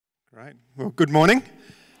Great. Well, good morning.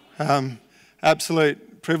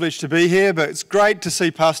 Absolute privilege to be here, but it's great to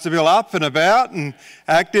see Pastor Bill up and about and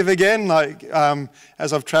active again.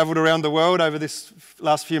 As I've travelled around the world over this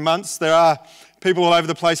last few months, there are people all over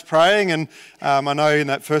the place praying, and I know in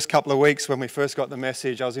that first couple of weeks when we first got the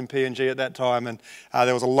message, I was in PNG at that time, and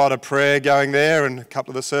there was a lot of prayer going there, and a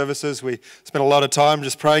couple of the services we spent a lot of time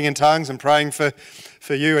just praying in tongues and praying for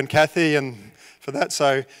you and Kathy and for that.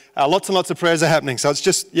 So lots and lots of prayers are happening. So it's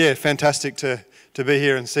just, fantastic to be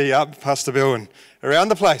here and see Pastor Bill and around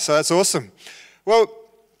the place. So that's awesome. Well,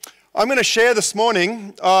 I'm going to share this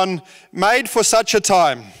morning on Made for Such a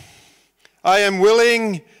Time. I am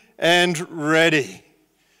willing and ready.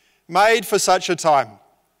 Made for such a time.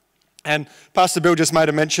 And Pastor Bill just made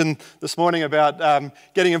a mention this morning about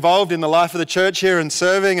getting involved in the life of the church here and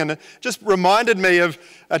serving, and it just reminded me of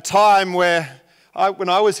a time where when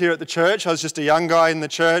I was here at the church, I was just a young guy in the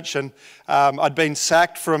church, and I'd been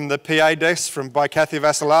sacked from the PA desk by Kathy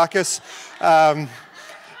Vasilakis. I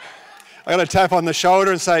got a tap on the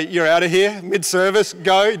shoulder and say, "You're out of here, mid-service,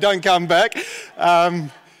 go, don't come back."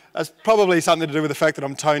 That's probably something to do with the fact that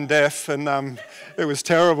I'm tone deaf, and it was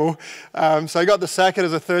terrible. So I got the sack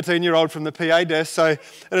as a 13-year-old from the PA desk. So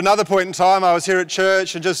at another point in time, I was here at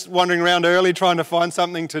church and just wandering around early trying to find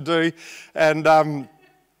something to do, and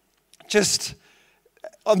just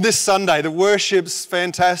on this Sunday, the worship's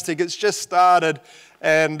fantastic. It's just started,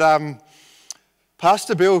 and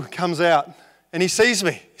Pastor Bill comes out, and he sees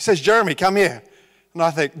me. He says, "Jeremy, come here." And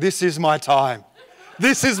I think, this is my time.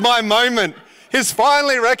 This is my moment. He's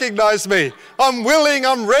finally recognized me. I'm willing,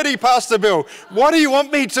 I'm ready, Pastor Bill. What do you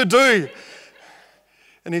want me to do?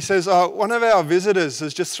 And he says, "One of our visitors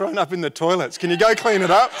has just thrown up in the toilets. Can you go clean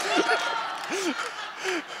it up?"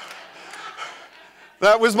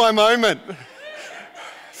 That was my moment.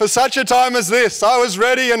 For such a time as this, I was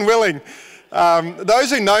ready and willing. Those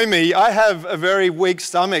who know me, I have a very weak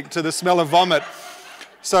stomach to the smell of vomit.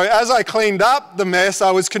 So as I cleaned up the mess, I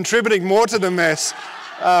was contributing more to the mess.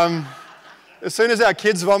 As soon as our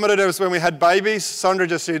kids vomited, it was when we had babies. Sandra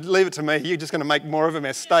just said, "Leave it to me. You're just going to make more of a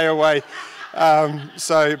mess. Stay away."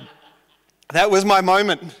 So that was my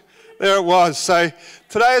moment. There it was. So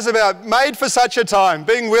today is about made for such a time,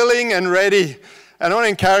 being willing and ready. And I want to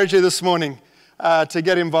encourage you this morning to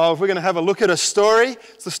get involved. We're going to have a look at a story.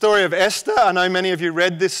 It's the story of Esther. I know many of you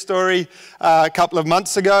read this story a couple of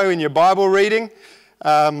months ago in your Bible reading.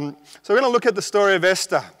 So we're going to look at the story of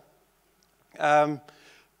Esther.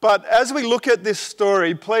 But as we look at this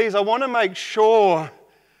story, please, I want to make sure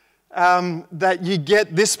that you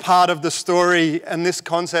get this part of the story and this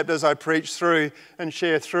concept as I preach through and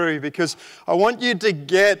share through, because I want you to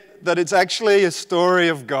get that it's actually a story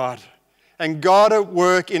of God and God at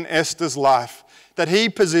work in Esther's life, that He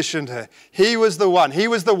positioned her. He was the one. He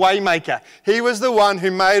was the way maker. He was the one who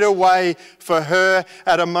made a way for her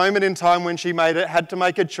at a moment in time when she had to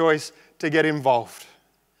make a choice to get involved.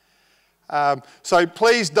 So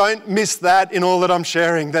please don't miss that in all that I'm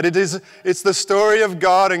sharing, that it's the story of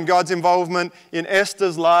God and God's involvement in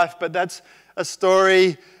Esther's life, but that's a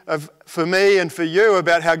story for me and for you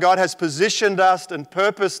about how God has positioned us and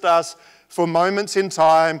purposed us for moments in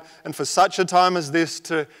time and for such a time as this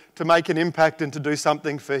to make an impact and to do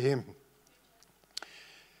something for Him.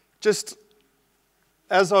 Just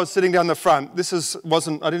as I was sitting down the front,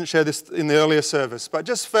 I didn't share this in the earlier service, but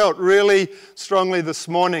just felt really strongly this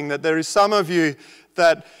morning that there is some of you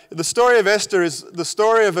that the story of Esther is the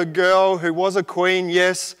story of a girl who was a queen,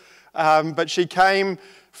 yes, but she had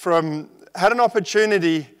an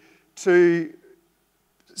opportunity to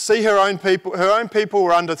see her own people. Her own people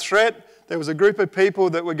were under threat. There was a group of people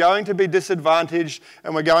that were going to be disadvantaged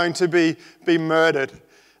and were going to be murdered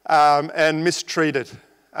and mistreated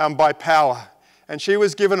by power. And she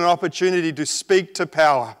was given an opportunity to speak to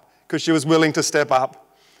power because she was willing to step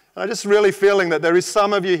up. And I'm just really feeling that there is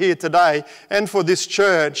some of you here today and for this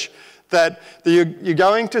church that you're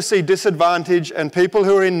going to see disadvantage and people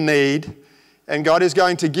who are in need, and God is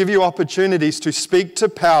going to give you opportunities to speak to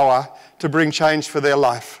power to bring change for their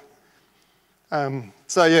life. I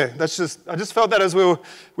just felt that as we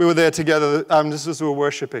were there together, just as we were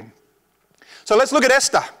worshipping. So let's look at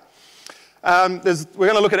Esther. We're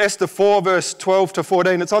going to look at Esther 4, verse 12 to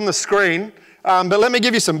 14. It's on the screen. But let me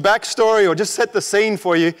give you some backstory or just set the scene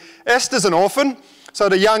for you. Esther's an orphan. So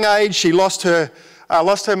at a young age, she lost her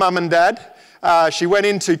mum and dad. She went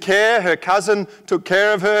into care. Her cousin took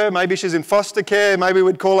care of her. Maybe she's in foster care. Maybe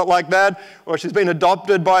we'd call it like that. Or she's been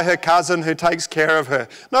adopted by her cousin who takes care of her.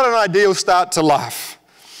 Not an ideal start to life.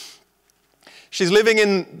 She's living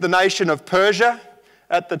in the nation of Persia.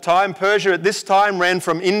 At the time, Persia at this time ran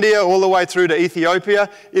from India all the way through to Ethiopia.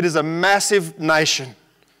 It is a massive nation.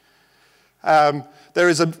 There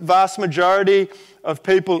is a vast majority of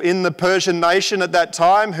people in the Persian nation at that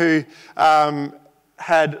time who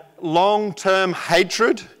had long-term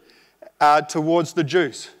hatred towards the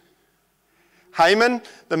Jews. Haman,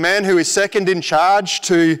 the man who is second in charge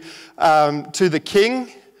to the king,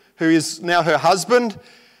 who is now her husband,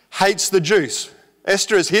 hates the Jews.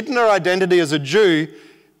 Esther has hidden her identity as a Jew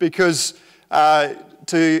because,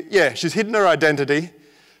 she's hidden her identity,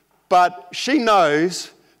 but she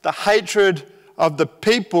knows the hatred of the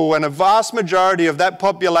people and a vast majority of that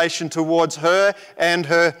population towards her and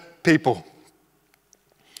her people.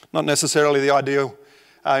 Not necessarily the ideal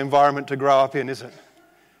environment to grow up in, is it?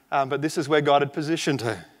 But this is where God had positioned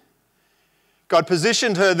her. God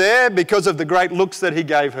positioned her there because of the great looks that he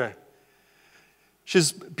gave her.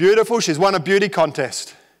 She's beautiful. She's won a beauty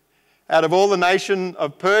contest. Out of all the nation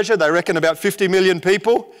of Persia, they reckon about 50 million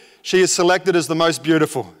people, she is selected as the most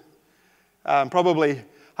beautiful. Probably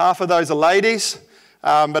half of those are ladies,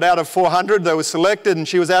 but out of 400 that were selected, and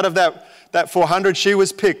she was out of that 400, she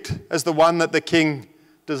was picked as the one that the king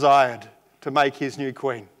desired to make his new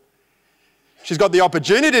queen. She's got the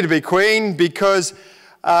opportunity to be queen because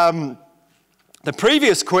the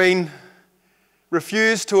previous queen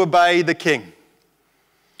refused to obey the king.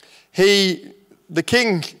 The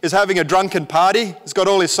king is having a drunken party. He's got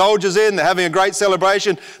all his soldiers in. They're having a great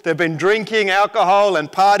celebration. They've been drinking alcohol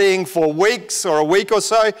and partying for weeks or a week or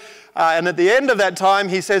so. And at the end of that time,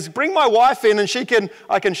 he says, bring my wife in and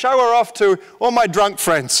I can show her off to all my drunk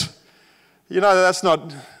friends. You know, that's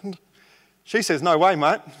not... She says, no way,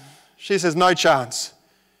 mate. She says, no chance.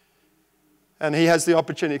 And he has the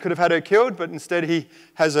opportunity. He could have had her killed, but instead he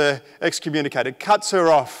has her excommunicated, cuts her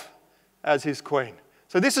off as his queen.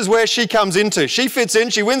 So this is where she comes into. She fits in,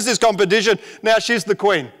 she wins this competition, now she's the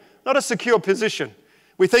queen. Not a secure position.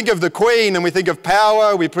 We think of the queen and we think of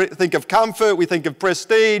power, we think of comfort, we think of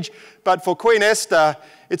prestige, but for Queen Esther,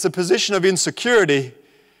 it's a position of insecurity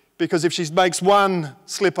because if she makes one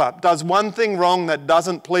slip up, does one thing wrong that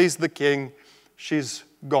doesn't please the king, she's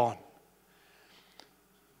gone.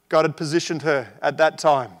 God had positioned her at that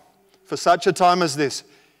time. For such a time as this,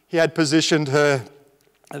 he had positioned her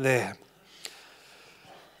there.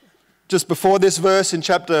 Just before this verse in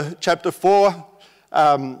chapter 4,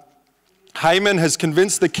 Haman has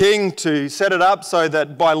convinced the king to set it up so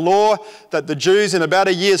that by law that the Jews in about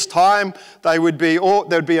a year's time, there would be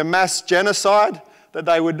a mass genocide, that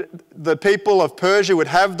the people of Persia would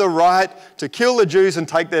have the right to kill the Jews and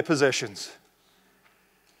take their possessions.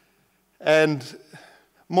 And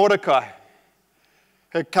Mordecai,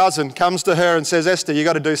 her cousin, comes to her and says, Esther, you've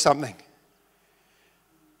got to do something.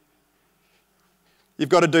 You've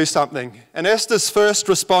got to do something. And Esther's first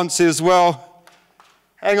response is, well,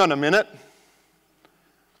 hang on a minute.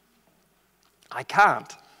 I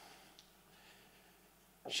can't.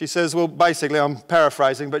 She says, well, basically, I'm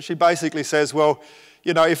paraphrasing, but she basically says, well,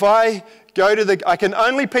 you know, if I go to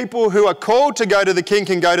only people who are called to go to the king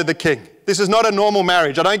can go to the king. This is not a normal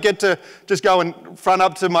marriage. I don't get to just go and front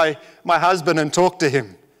up to my husband and talk to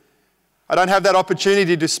him. I don't have that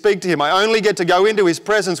opportunity to speak to him. I only get to go into his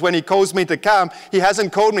presence when he calls me to come. He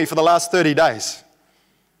hasn't called me for the last 30 days.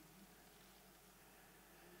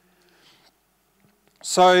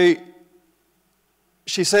 So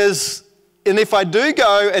she says, and if I do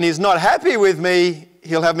go and he's not happy with me,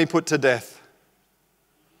 he'll have me put to death.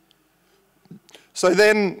 So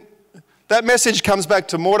then that message comes back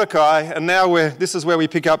to Mordecai, and now this is where we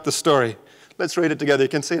pick up the story. Let's read it together. You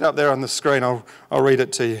can see it up there on the screen. I'll read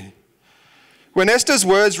it to you. When Esther's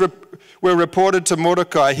words were reported to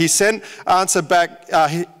Mordecai, he sent back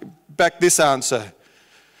this answer.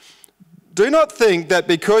 Do not think that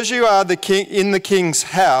because you are the king in the king's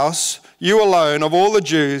house, you alone of all the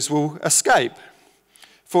Jews will escape.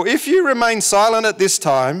 For if you remain silent at this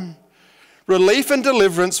time, relief and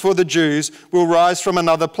deliverance for the Jews will rise from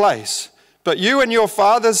another place, but you and your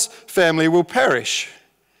father's family will perish.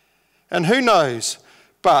 And who knows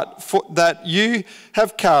but that you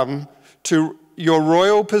have come to your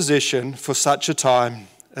royal position for such a time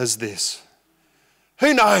as this.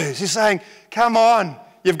 Who knows? He's saying, come on,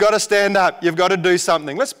 you've got to stand up, you've got to do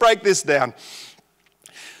something. Let's break this down.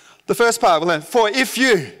 The first part, for if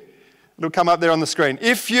you, it'll come up there on the screen,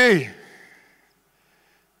 if you,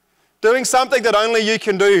 doing something that only you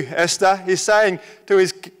can do, Esther, he's saying to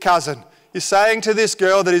his cousin, he's saying to this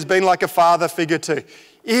girl that he's been like a father figure to,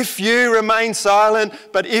 if you remain silent,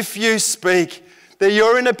 but if you speak, that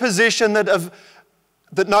you're in a position that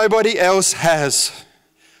nobody else has.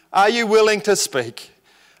 Are you willing to speak?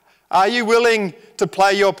 Are you willing to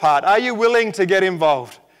play your part? Are you willing to get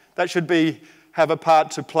involved? That should be have a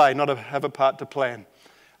part to play, not have a part to plan.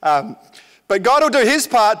 But But God will do his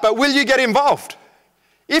part, but will you get involved?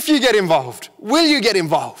 If you get involved, will you get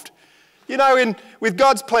involved? You know, with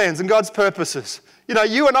God's plans and God's purposes, you know,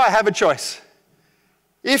 you and I have a choice.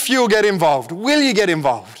 If you'll get involved, will you get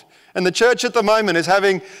involved? And the church at the moment is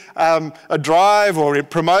having a drive or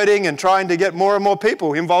promoting and trying to get more and more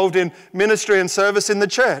people involved in ministry and service in the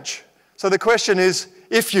church. So the question is,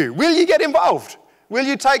 will you get involved? Will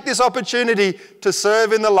you take this opportunity to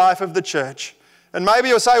serve in the life of the church? And maybe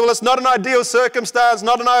you'll say, well, it's not an ideal circumstance,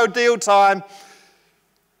 not an ideal time.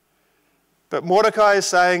 But Mordecai is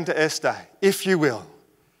saying to Esther, if you will,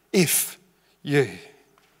 if you.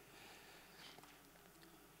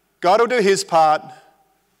 God will do his part,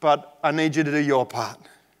 but I need you to do your part.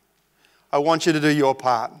 I want you to do your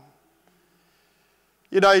part.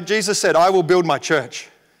 You know, Jesus said, I will build my church.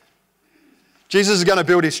 Jesus is going to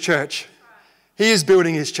build his church. He is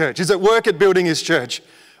building his church. He's at work at building his church.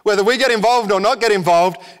 Whether we get involved or not get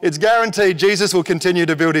involved, it's guaranteed Jesus will continue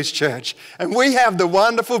to build his church. And we have the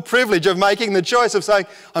wonderful privilege of making the choice of saying,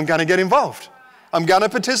 I'm going to get involved. I'm going to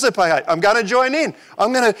participate. I'm going to join in.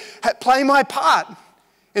 I'm going to play my part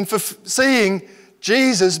in seeing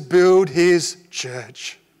Jesus build his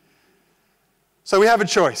church. So we have a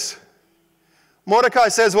choice. Mordecai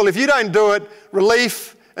says, well, if you don't do it,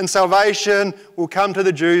 relief and salvation will come to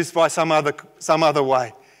the Jews by some other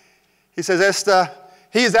way. He says, Esther,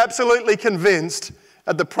 he is absolutely convinced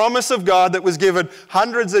at the promise of God that was given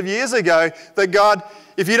hundreds of years ago that God,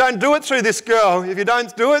 if you don't do it through this girl, if you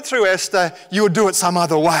don't do it through Esther, you will do it some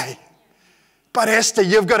other way. But Esther,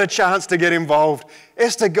 you've got a chance to get involved.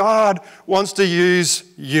 Esther, God wants to use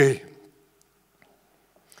you.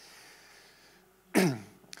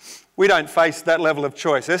 We don't face that level of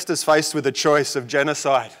choice. Esther's faced with a choice of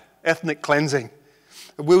genocide, ethnic cleansing.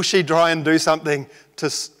 Will she try and do something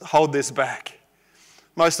to hold this back?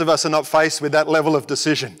 Most of us are not faced with that level of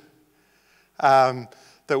decision, that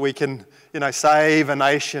we can, save a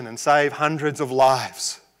nation and save hundreds of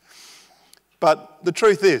lives. But the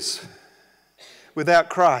truth is, without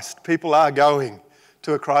Christ, people are going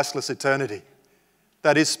to a Christless eternity.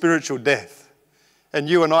 That is spiritual death. And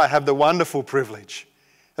you and I have the wonderful privilege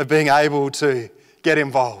of being able to get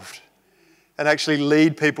involved and actually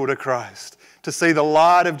lead people to Christ, to see the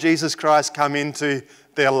light of Jesus Christ come into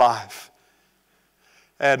their life.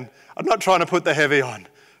 And I'm not trying to put the heavy on,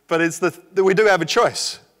 but it's that we do have a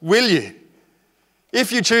choice. Will you?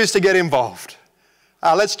 If you choose to get involved,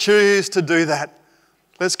 let's choose to do that.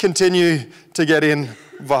 Let's continue to get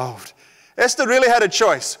involved. Esther really had a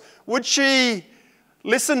choice. Would she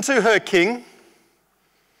listen to her king?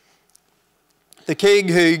 The king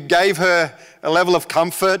who gave her a level of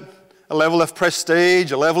comfort, a level of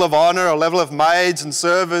prestige, a level of honor, a level of maids and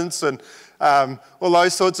servants and all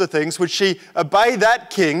those sorts of things. Would she obey that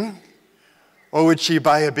king, or would she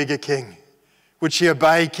obey a bigger king? Would she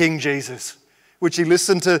obey King Jesus? Would she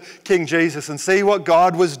listen to King Jesus and see what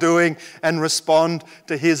God was doing and respond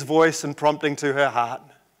to his voice and prompting to her heart?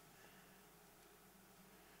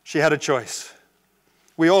 She had a choice.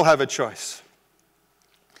 We all have a choice.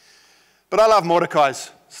 But I love Mordecai's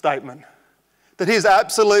statement that he is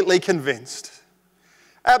absolutely convinced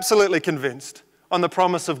on the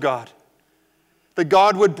promise of God, that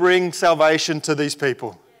God would bring salvation to these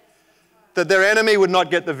people, that their enemy would not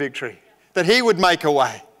get the victory, that he would make a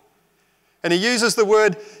way. And he uses the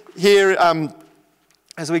word here,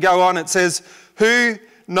 as we go on, it says, who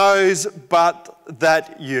knows but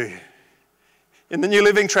that you. In the New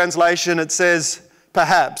Living Translation, it says,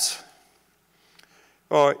 perhaps,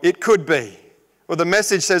 or it could be. Or the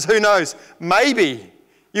Message says, who knows, maybe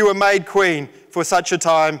you were made queen for such a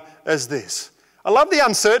time as this. I love the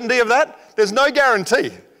uncertainty of that. There's no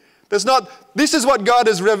guarantee. There's not, this is what God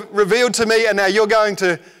has revealed to me and now you're going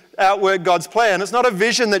to outwork God's plan. It's not a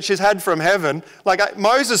vision that she's had from heaven. Like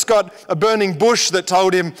Moses got a burning bush that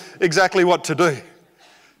told him exactly what to do.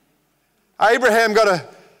 Abraham got a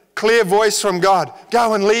clear voice from God.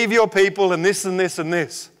 Go and leave your people and this and this and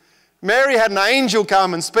this. Mary had an angel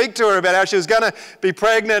come and speak to her about how she was going to be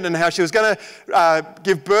pregnant and how she was going to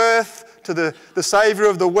give birth to the Saviour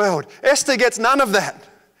of the world. Esther gets none of that.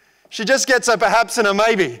 She just gets a perhaps and a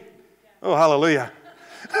maybe. Oh, hallelujah.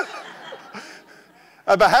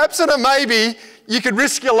 A perhaps and a maybe, you could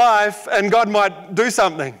risk your life and God might do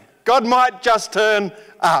something. God might just turn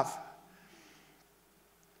up.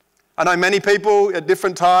 I know many people at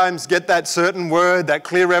different times get that certain word, that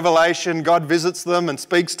clear revelation. God visits them and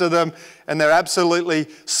speaks to them, and they're absolutely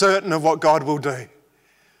certain of what God will do.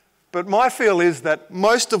 But my feel is that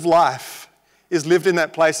most of life is lived in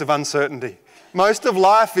that place of uncertainty. Most of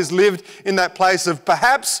life is lived in that place of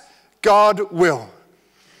perhaps God will.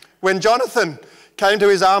 When Jonathan came to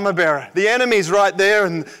his armor bearer. The enemy's right there,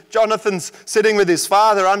 and Jonathan's sitting with his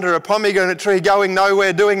father under a pomegranate tree, going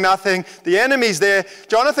nowhere, doing nothing. The enemy's there.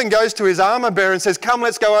 Jonathan goes to his armor bearer and says, come,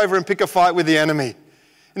 let's go over and pick a fight with the enemy.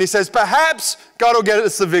 And he says, perhaps God will get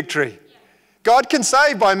us the victory. God can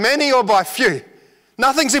save by many or by few.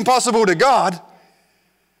 Nothing's impossible to God.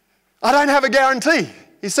 I don't have a guarantee.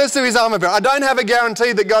 He says to his armor bearer, I don't have a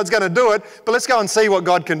guarantee that God's going to do it, but let's go and see what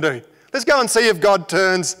God can do. Let's go and see if God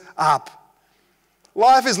turns up.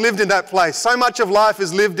 Life is lived in that place. So much of life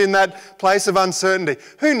is lived in that place of uncertainty.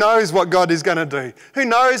 Who knows what God is going to do? Who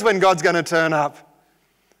knows when God's going to turn up?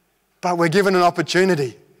 But we're given an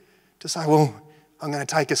opportunity to say, well, I'm going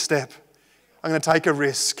to take a step. I'm going to take a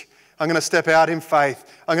risk. I'm going to step out in faith.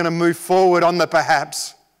 I'm going to move forward on the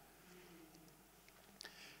perhaps.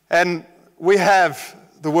 And we have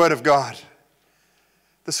the Word of God,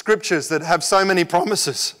 the Scriptures that have so many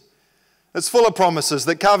promises. It's full of promises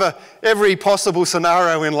that cover every possible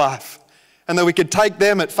scenario in life. And that we could take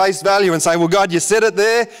them at face value and say, well, God, you said it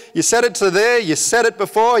there, you said it to there, you said it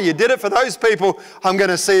before, you did it for those people. I'm going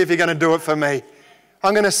to see if you're going to do it for me.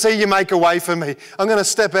 I'm going to see you make a way for me. I'm going to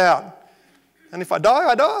step out. And if I die,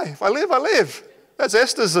 I die. If I live, I live. That's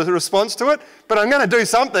Esther's response to it. But I'm going to do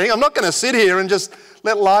something. I'm not going to sit here and just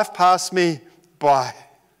let life pass me by.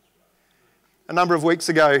 A number of weeks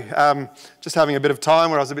ago, just having a bit of time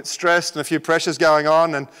where I was a bit stressed and a few pressures going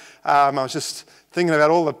on, and I was just thinking about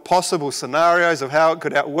all the possible scenarios of how it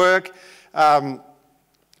could outwork. And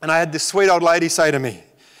I had this sweet old lady say to me,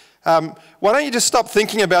 why don't you just stop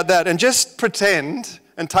thinking about that and just pretend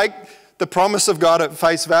and take the promise of God at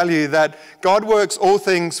face value that God works all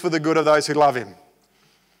things for the good of those who love him.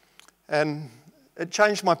 And it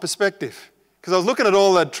changed my perspective, because I was looking at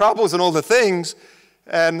all the troubles and all the things,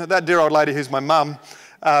 and that dear old lady who's my mum,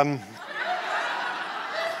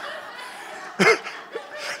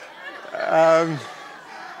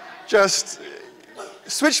 just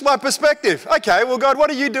switched my perspective. Okay, well, God, what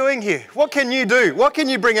are you doing here? What can you do? What can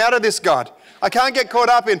you bring out of this, God? I can't get caught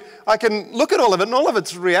up in, I can look at all of it, and all of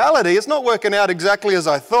it's reality. It's not working out exactly as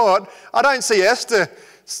I thought. I don't see Esther,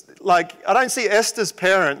 I don't see Esther's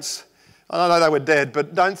parents, I know they were dead,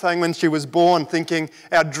 but don't think when she was born thinking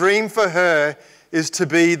our dream for her is to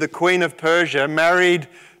be the Queen of Persia, married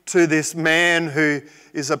to this man who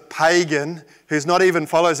is a pagan, who's not even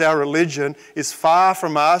follows our religion, is far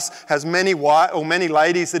from us, has many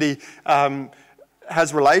ladies that he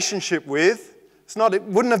has relationship with. It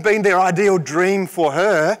wouldn't have been their ideal dream for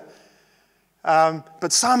her.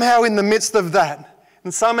 But somehow in the midst of that,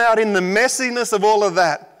 and somehow in the messiness of all of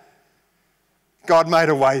that, God made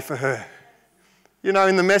a way for her. You know,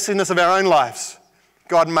 in the messiness of our own lives,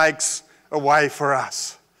 God makes a way for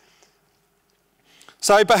us.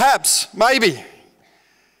 So perhaps, maybe,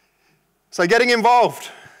 so getting involved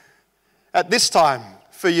at this time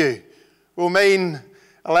for you will mean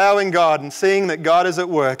allowing God and seeing that God is at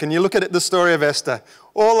work. And you look at the story of Esther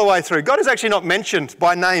all the way through. God is actually not mentioned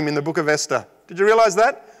by name in the book of Esther. Did you realize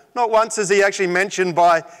that? Not once is he actually mentioned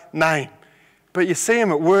by name. But you see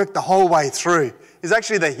him at work the whole way through. He's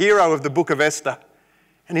actually the hero of the book of Esther.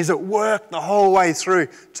 And he's at work the whole way through.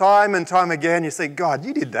 Time and time again you see, God,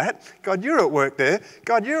 you did that. God, you're at work there.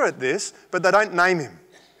 God, you're at this. But they don't name him.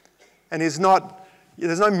 And there's no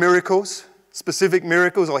miracles, specific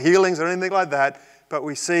miracles or healings or anything like that. But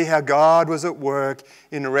we see how God was at work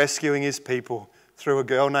in rescuing his people through a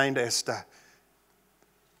girl named Esther.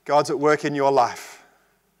 God's at work in your life.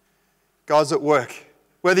 God's at work.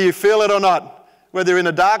 Whether you feel it or not, whether you're in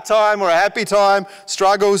a dark time or a happy time,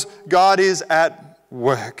 struggles, God is at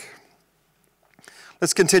work.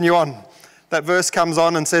 Let's continue on. That verse comes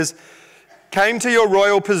on and says, came to your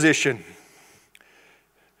royal position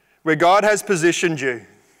where God has positioned you.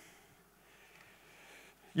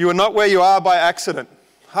 You are not where you are by accident.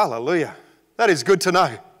 Hallelujah. That is good to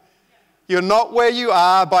know. You're not where you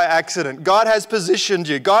are by accident. God has positioned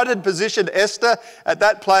you. God had positioned Esther at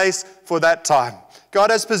that place for that time. God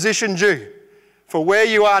has positioned you for where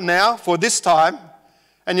you are now, for this time,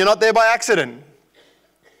 and you're not there by accident.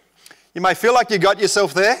 You may feel like you got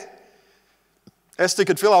yourself there. Esther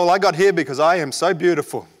could feel, oh, well, I got here because I am so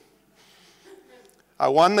beautiful. I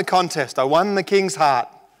won the contest. I won the king's heart.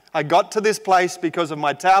 I got to this place because of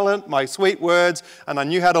my talent, my sweet words, and I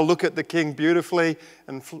knew how to look at the king beautifully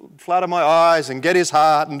and flutter my eyes and get his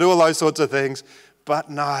heart and do all those sorts of things. But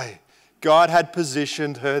no, God had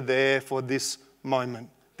positioned her there for this moment,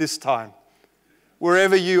 this time.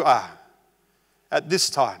 Wherever you are, at this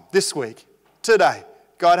time, this week, today,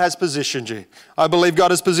 God has positioned you. I believe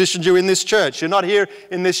God has positioned you in this church. You're not here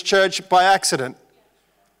in this church by accident.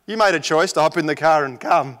 You made a choice to hop in the car and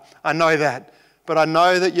come. I know that. but I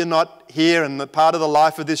know that you're not here and the part of the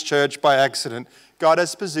life of this church by accident. God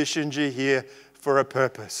has positioned you here for a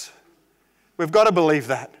purpose. We've got to believe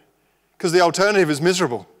that, because the alternative is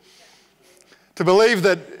miserable. To believe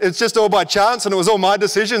that it's just all by chance and it was all my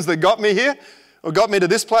decisions that got me here or got me to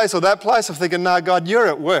this place or that place, I'm thinking, no, God, you're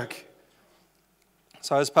at work.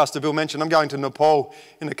 So as Pastor Bill mentioned, I'm going to Nepal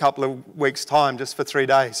in a couple of weeks' time, just for 3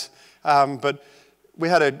 days. But we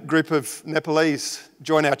had a group of Nepalese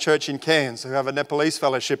join our church in Cairns who have a Nepalese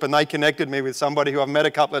fellowship, and they connected me with somebody who I've met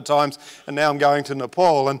a couple of times, and now I'm going to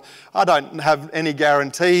Nepal. And I don't have any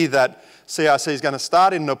guarantee that CRC is going to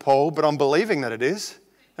start in Nepal, but I'm believing that it is.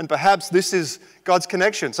 And perhaps this is God's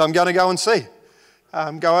connection, so I'm going to go and see.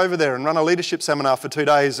 Go over there and run a leadership seminar for 2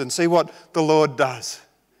 days and see what the Lord does.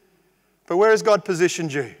 But where has God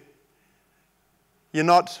positioned you? You're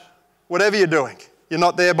not, whatever you're doing, you're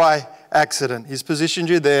not there by accident. He's positioned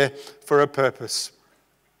you there for a purpose.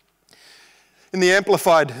 In the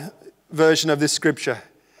Amplified version of this scripture,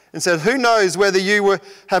 it says, who knows whether you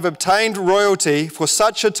have obtained royalty for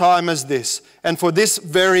such a time as this, and for this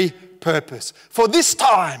very purpose, for this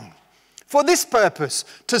time, for this purpose,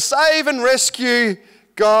 to save and rescue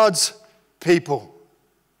God's people.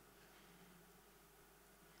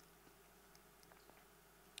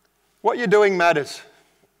 What you're doing matters.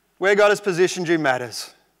 Where God has positioned you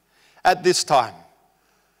matters at this time.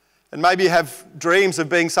 And maybe you have dreams of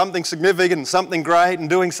being something significant and something great and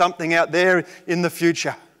doing something out there in the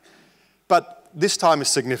future. But this time is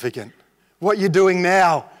significant. What you're doing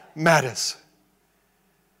now matters.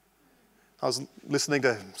 I was listening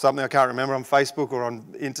to something I can't remember on Facebook or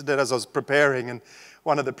on the internet as I was preparing, and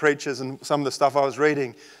one of the preachers and some of the stuff I was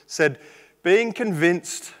reading said, being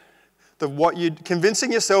convinced that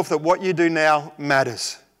convincing yourself that what you do now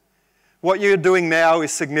matters. What you're doing now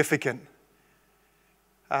is significant.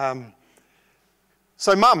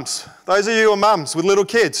 So mums, those of you who are mums with little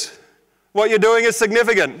kids, what you're doing is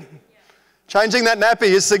significant. Changing that nappy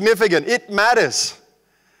is significant. It matters.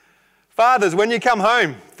 Fathers, when you come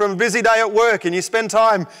home from a busy day at work and you spend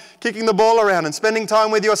time kicking the ball around and spending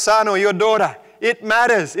time with your son or your daughter, it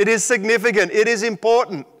matters. It is significant. It is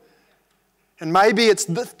important. And maybe it's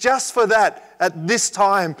just for that, at this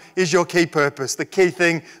time, is your key purpose, the key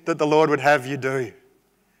thing that the Lord would have you do.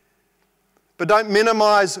 But don't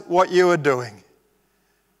minimize what you are doing,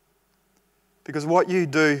 because what you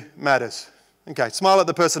do matters. Okay, smile at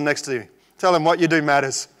the person next to you. Tell them what you do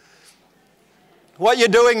matters. What you're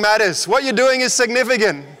doing matters. What you're doing is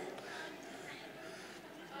significant.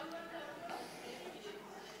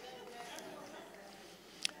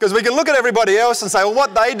 Because we can look at everybody else and say, well,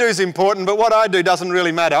 what they do is important, but what I do doesn't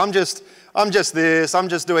really matter. I'm just this, I'm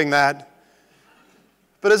just doing that.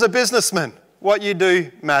 But as a businessman, what you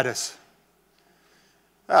do matters.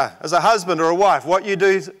 As a husband or a wife, what you're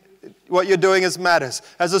doing is matters.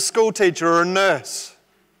 As a school teacher or a nurse,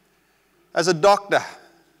 as a doctor,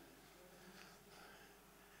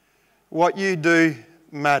 what you do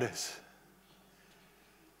matters.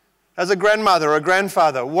 As a grandmother or a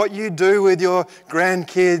grandfather, what you do with your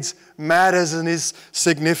grandkids matters and is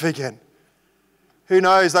significant. Who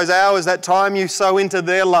knows, those hours, that time you sow into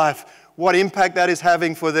their life, what impact that is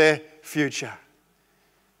having for their future.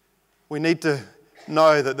 We need to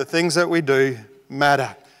know that the things that we do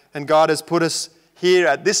matter. And God has put us here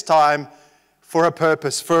at this time for a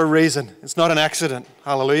purpose, for a reason. It's not an accident.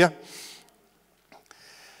 Hallelujah.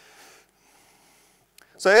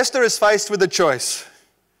 So Esther is faced with a choice.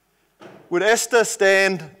 Would Esther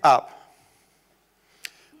stand up?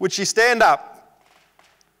 Would she stand up?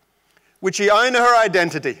 Would she own her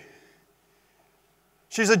identity?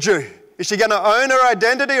 She's a Jew. Is she going to own her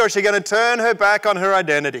identity, or is she going to turn her back on her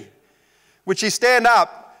identity? Would she stand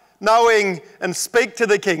up knowing and speak to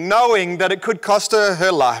the king, knowing that it could cost her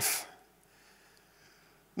her life?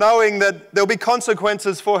 Knowing that there'll be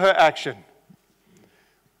consequences for her action.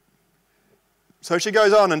 So she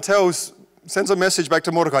goes on and sends a message back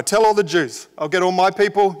to Mordecai. Tell all the Jews, I'll get all my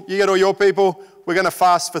people, you get all your people, we're going to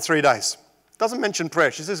fast for 3 days. Doesn't mention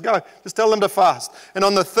prayer. She says, go, just tell them to fast. And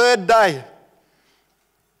on the third day,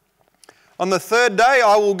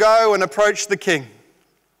 I will go and approach the king.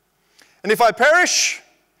 And if I perish,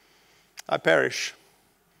 I perish.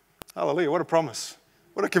 Hallelujah, what a promise.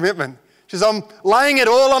 What a commitment. She says, I'm laying it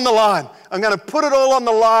all on the line. I'm going to put it all on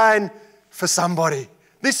the line for somebody.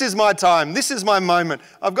 This is my time. This is my moment.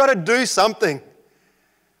 I've got to do something.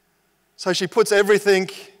 So she puts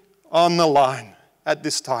everything on the line at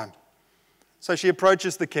this time. So she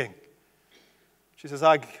approaches the king. She says,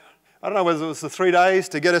 I don't know whether it was the 3 days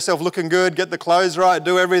to get herself looking good, get the clothes right,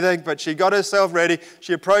 do everything, but she got herself ready.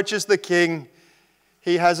 She approaches the king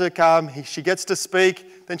He has her come. She gets to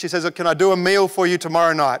speak. Then she says, can I do a meal for you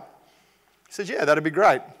tomorrow night? He says, yeah, that'd be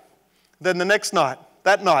great. Then the next night,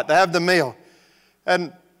 that night, they have the meal.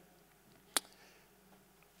 And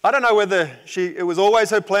I don't know whether it was always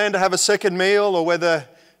her plan to have a second meal, or whether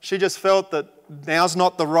she just felt that now's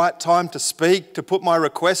not the right time to speak, to put my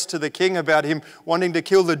request to the king about him wanting to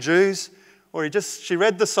kill the Jews. Or she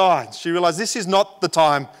read the signs. She realized this is not the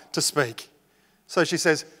time to speak. So she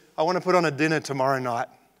says, I want to put on a dinner tomorrow night.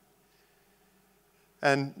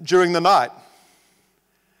 And during the night,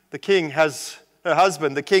 the king has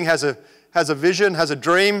a vision, has a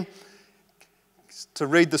dream to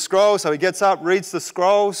read the scrolls. So he gets up, reads the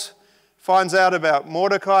scrolls, finds out about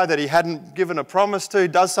Mordecai that he hadn't given a promise to,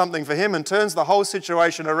 does something for him, and turns the whole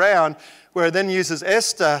situation around, where he then uses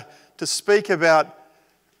Esther to speak about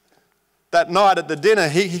that night at the dinner.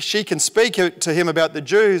 She can speak to him about the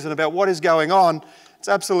Jews and about what is going on. It's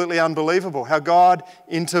absolutely unbelievable how God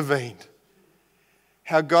intervened.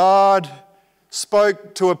 How God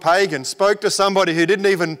spoke to a pagan, spoke to somebody who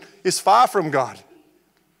is far from God.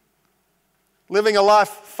 Living a life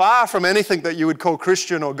far from anything that you would call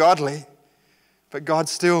Christian or godly. But God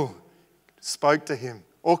still spoke to him,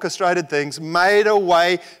 orchestrated things, made a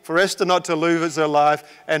way for Esther not to lose her life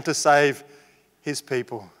and to save his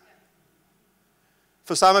people.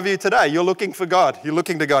 For some of you today, you're looking for God. You're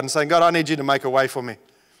looking to God and saying, God, I need you to make a way for me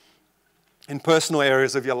in personal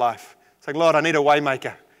areas of your life. Saying, Lord, I need a way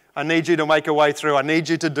maker. I need you to make a way through. I need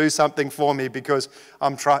you to do something for me because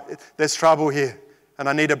there's trouble here and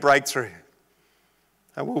I need a breakthrough.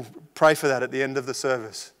 And we'll pray for that at the end of the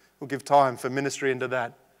service. We'll give time for ministry into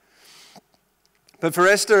that. But for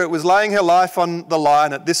Esther, it was laying her life on the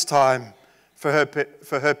line at this time for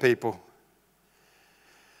her people.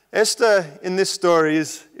 Esther in this story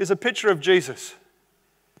is a picture of Jesus.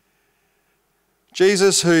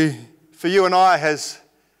 Jesus who, for you and I, has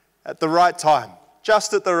at the right time,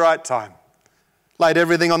 just at the right time, laid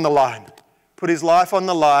everything on the line, put his life on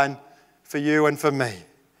the line for you and for me.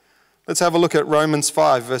 Let's have a look at Romans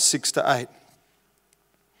 5, verse 6 to 8.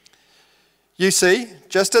 You see,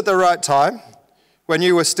 just at the right time, when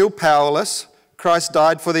you were still powerless, Christ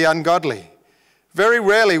died for the ungodly. Very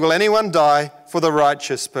rarely will anyone die for the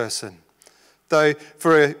righteous person, though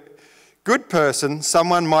for a good person,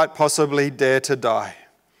 someone might possibly dare to die.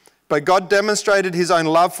 But God demonstrated his own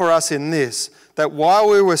love for us in this, that while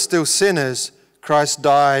we were still sinners, Christ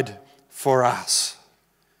died for us.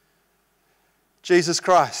 Jesus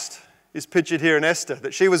Christ is pictured here in Esther,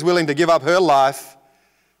 that she was willing to give up her life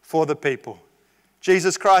for the people.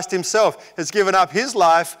 Jesus Christ himself has given up his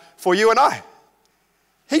life for you and I.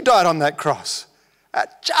 He died on that cross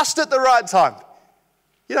just at the right time.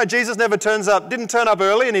 You know, Jesus didn't turn up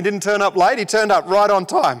early and he didn't turn up late. He turned up right on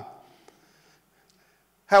time.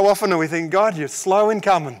 How often do we think, God, you're slow in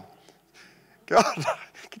coming. God,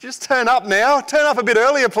 could you just turn up now? Turn up a bit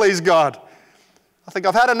earlier, please, God. I think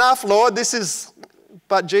I've had enough, Lord.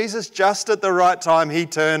 But Jesus, just at the right time, he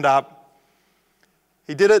turned up.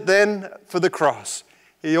 He did it then for the cross.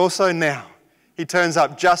 He also now, he turns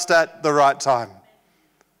up just at the right time.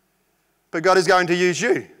 But God is going to use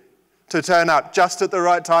you to turn up just at the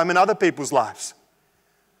right time in other people's lives.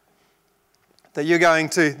 That you're going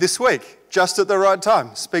to, this week, just at the right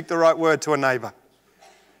time, speak the right word to a neighbour.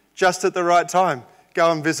 Just at the right time, go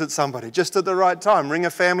and visit somebody. Just at the right time, ring a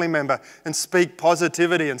family member and speak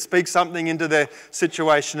positivity and speak something into their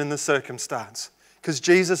situation and the circumstance. Because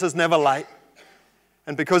Jesus is never late.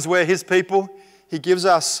 And because we're his people, he gives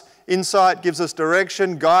us insight, gives us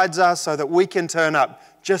direction, guides us so that we can turn up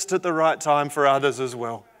just at the right time for others as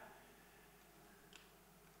well.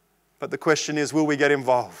 But the question is, will we get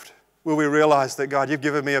involved? Will we realize that, God, you've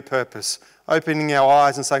given me a purpose? Opening our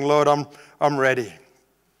eyes and saying, Lord, I'm ready.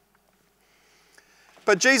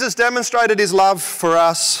 But Jesus demonstrated his love for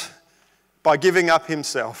us by giving up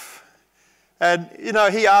himself. And, you know,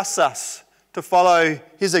 he asks us to follow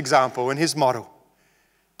his example and his model,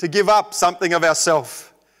 to give up something of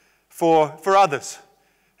ourselves for others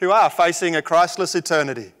who are facing a Christless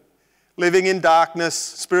eternity, living in darkness,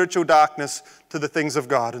 spiritual darkness, to the things of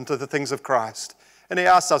God and to the things of Christ. And he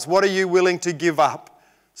asks us, what are you willing to give up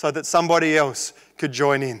so that somebody else could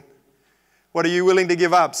join in? What are you willing to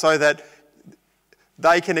give up so that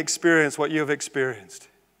they can experience what you have experienced?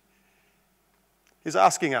 He's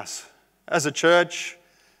asking us, as a church,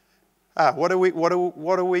 what are we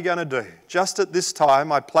going to do? Just at this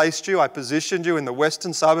time, I positioned you in the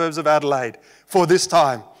western suburbs of Adelaide for this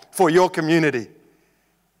time, for your community.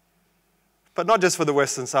 But not just for the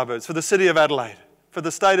western suburbs, for the city of Adelaide, for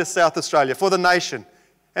the state of South Australia, for the nation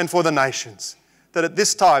and for the nations. That at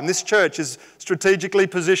this time, this church is strategically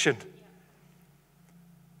positioned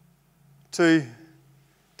to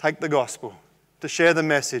take the gospel, to share the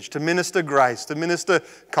message, to minister grace, to minister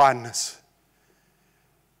kindness,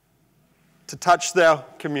 to touch our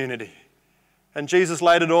community. And Jesus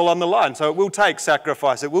laid it all on the line. So it will take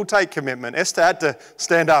sacrifice. It will take commitment. Esther had to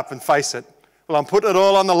stand up and face it. Well, I'm putting it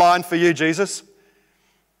all on the line for you, Jesus.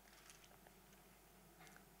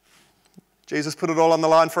 Jesus put it all on the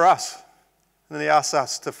line for us. And then he asks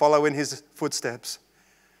us to follow in his footsteps.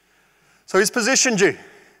 So he's positioned you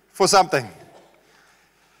for something.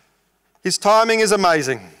 His timing is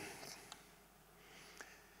amazing.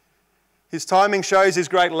 His timing shows his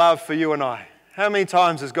great love for you and I. How many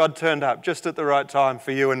times has God turned up just at the right time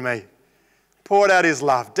for you and me? Poured out his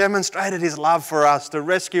love, demonstrated his love for us, to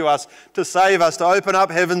rescue us, to save us, to open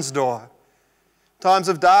up heaven's door. Times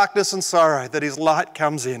of darkness and sorrow that his light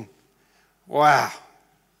comes in. Wow.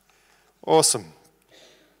 Awesome.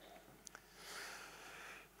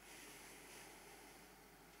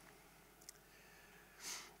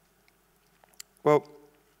 Well,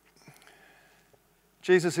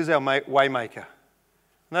 Jesus is our way maker.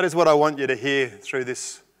 And that is what I want you to hear through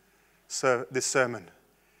this sermon.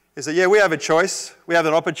 Is that, we have a choice. We have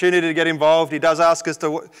an opportunity to get involved. He does ask us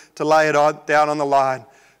to lay it down on the line.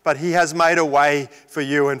 But he has made a way for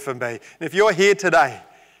you and for me. And if you're here today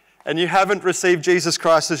and you haven't received Jesus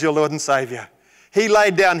Christ as your Lord and Saviour, he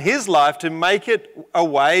laid down his life to make it a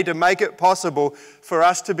way, to make it possible for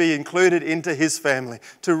us to be included into his family,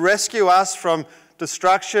 to rescue us from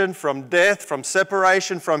destruction, from death, from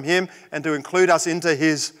separation from him, and to include us into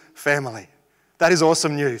his family. That is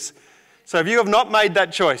awesome news. So if you have not made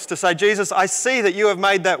that choice to say, Jesus, I see that you have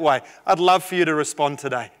made that way, I'd love for you to respond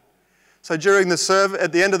today. So during the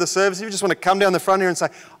at the end of the service, if you just want to come down the front here and say,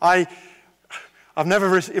 I've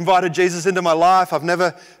never invited Jesus into my life, I've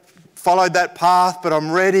never followed that path, but I'm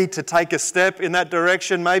ready to take a step in that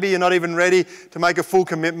direction. Maybe you're not even ready to make a full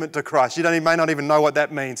commitment to Christ. You may not even know what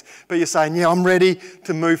that means. But you're saying, I'm ready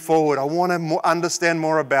to move forward. I want to understand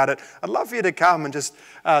more about it. I'd love for you to come and just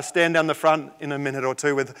stand down the front in a minute or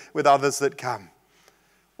two with others that come.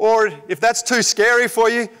 Or if that's too scary for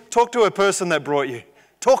you, talk to a person that brought you.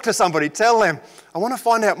 Talk to somebody. Tell them, I want to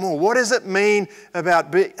find out more. What does it mean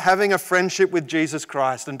about having a friendship with Jesus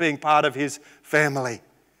Christ and being part of his family?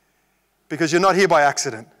 Because you're not here by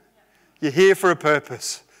accident. You're here for a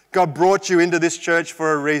purpose. God brought you into this church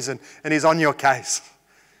for a reason, and he's on your case.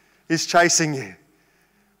 He's chasing you. And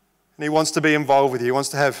he wants to be involved with you. He wants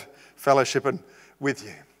to have fellowship with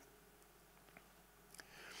you.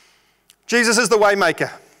 Jesus is the way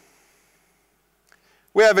maker.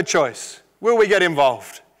 We have a choice. Will we get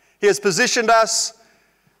involved? He has positioned us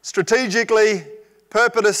strategically,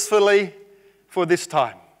 purposefully for this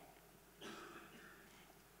time.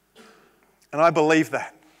 And I believe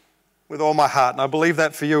that with all my heart. And I believe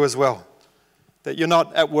that for you as well. That you're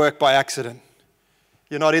not at work by accident.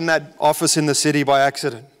 You're not in that office in the city by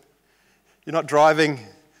accident. You're not driving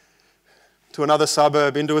to another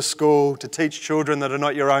suburb, into a school, to teach children that are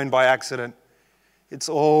not your own by accident. It's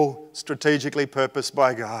all strategically purposed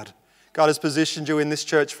by God. God has positioned you in this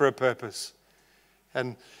church for a purpose.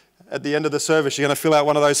 And at the end of the service, you're going to fill out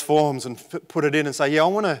one of those forms and put it in and say,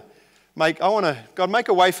 God, make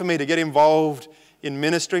a way for me to get involved in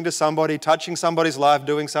ministering to somebody, touching somebody's life,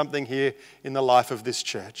 doing something here in the life of this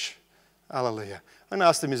church. Hallelujah. I'm going to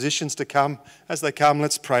ask the musicians to come. As they come,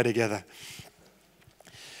 let's pray together.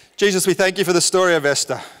 Jesus, we thank you for the story of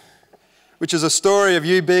Esther, which is a story of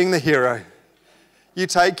you being the hero. You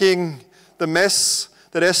taking the mess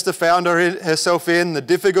that Esther found herself in, the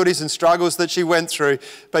difficulties and struggles that she went through,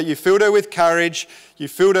 but you filled her with courage, you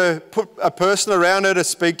put a person around her to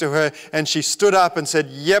speak to her, and she stood up and said,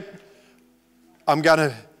 yep, I'm going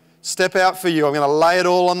to step out for you, I'm going to lay it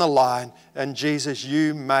all on the line, and Jesus,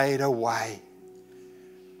 you made a way.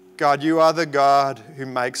 God, you are the God who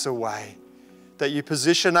makes a way, that you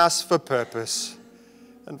position us for purpose.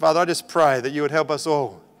 And Father, I just pray that you would help us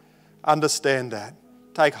all understand that,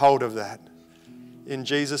 take hold of that. In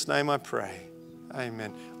Jesus' name I pray.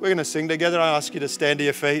 Amen. We're going to sing together. I ask you to stand to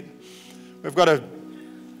your feet. We've got a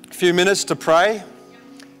few minutes to pray.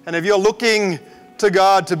 And if you're looking to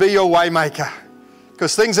God to be your way maker,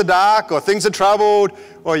 because things are dark or things are troubled,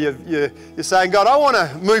 or you're saying, God, I want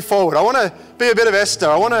to move forward. I want to be a bit of Esther.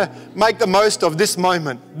 I want to make the most of this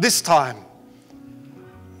moment, this time.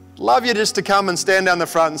 Love you just to come and stand down the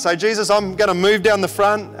front and say, Jesus, I'm going to move down the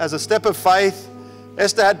front as a step of faith.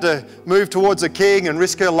 Esther had to move towards a king and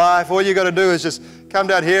risk her life. All you got to do is just come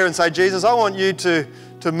down here and say, Jesus, I want you to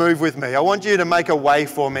move with me. I want you to make a way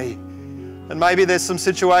for me. And maybe there's some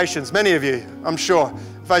situations, many of you, I'm sure,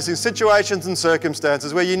 facing situations and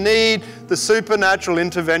circumstances where you need the supernatural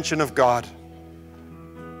intervention of God.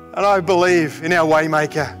 And I believe in our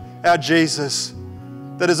Waymaker, our Jesus,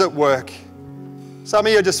 that is at work. Some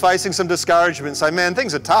of you are just facing some discouragement, say, man,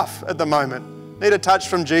 things are tough at the moment. Need a touch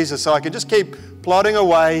from Jesus so I can just keep plodding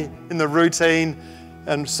away in the routine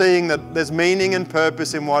and seeing that there's meaning and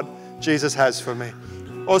purpose in what Jesus has for me.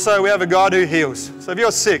 Also, we have a God who heals. So if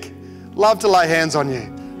you're sick, love to lay hands on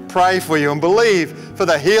you, pray for you, and believe for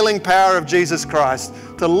the healing power of Jesus Christ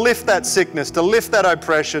to lift that sickness, to lift that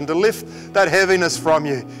oppression, to lift that heaviness from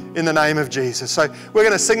you in the name of Jesus. So we're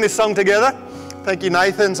going to sing this song together. Thank you,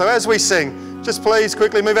 Nathan. So as we sing, just please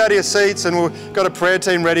quickly move out of your seats and we've got a prayer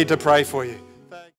team ready to pray for you.